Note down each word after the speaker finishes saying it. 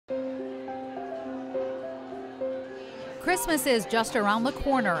Christmas is just around the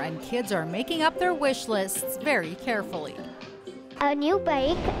corner and kids are making up their wish lists very carefully. A new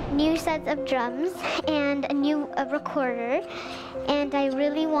bike, new sets of drums, and a new recorder, and I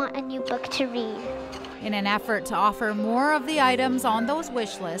really want a new book to read. In an effort to offer more of the items on those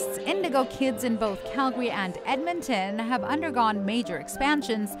wish lists, Indigo Kids in both Calgary and Edmonton have undergone major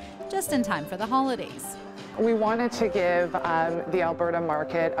expansions just in time for the holidays. We wanted to give the Alberta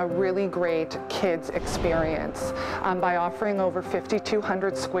market a really great kids experience by offering over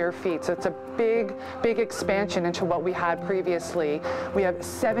 5,200 square feet. So it's a big expansion into what we had previously. We have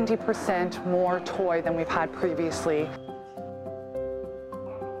 70% more toy than we've had previously.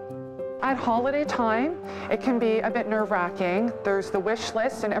 At holiday time, it can be a bit nerve-wracking. There's the wish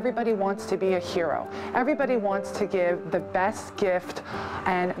list and everybody wants to be a hero. Everybody wants to give the best gift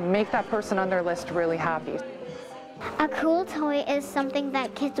and make that person on their list really happy. A cool toy is something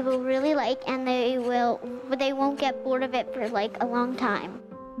that kids will really like, and they won't get bored of it for like a long time.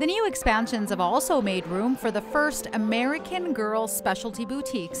 The new expansions have also made room for the first American Girl specialty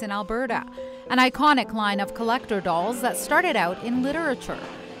boutiques in Alberta, an iconic line of collector dolls that started out in literature.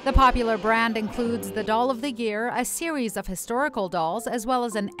 The popular brand includes the Doll of the Year, a series of historical dolls, as well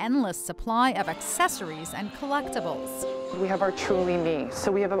as an endless supply of accessories and collectibles. We have our Truly Me.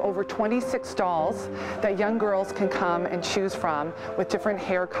 So we have over 26 dolls that young girls can come and choose from with different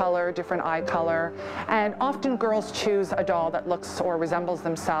hair color, different eye color. And often girls choose a doll that looks or resembles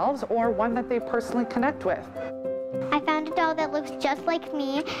themselves or one that they personally connect with. I found a doll that looks just like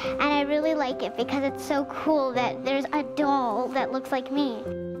me, and I really like it because it's so cool that there's a doll that looks like me.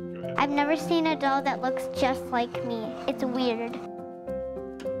 I've never seen a doll that looks just like me. It's weird.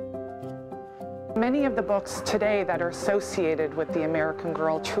 Many of the books today that are associated with the American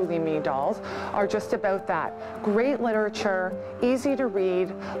Girl Truly Me dolls are just about that. Great literature, easy to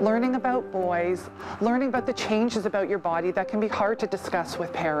read, learning about boys, learning about the changes about your body that can be hard to discuss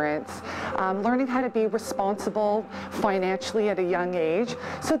with parents, learning how to be responsible financially at a young age.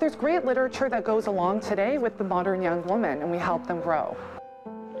 So there's great literature that goes along today with the modern young woman, and we help them grow.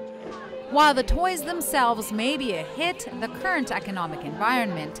 While the toys themselves may be a hit, the current economic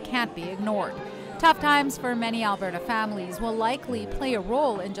environment can't be ignored. Tough times for many Alberta families will likely play a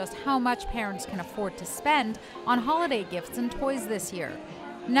role in just how much parents can afford to spend on holiday gifts and toys this year.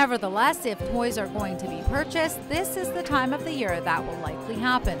 Nevertheless, if toys are going to be purchased, this is the time of the year that will likely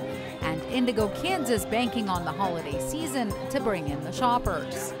happen. And Indigo Kids is banking on the holiday season to bring in the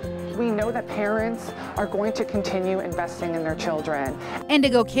shoppers. We know that parents are going to continue investing in their children.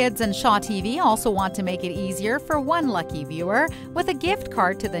 Indigo Kids and Shaw TV also want to make it easier for one lucky viewer with a gift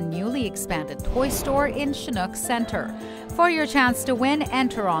card to the newly expanded toy store in Chinook Centre. For your chance to win,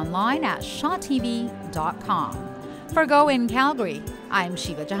 enter online at shawtv.com. For Go in Calgary, I'm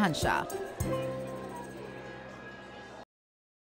Shiva Jahansha.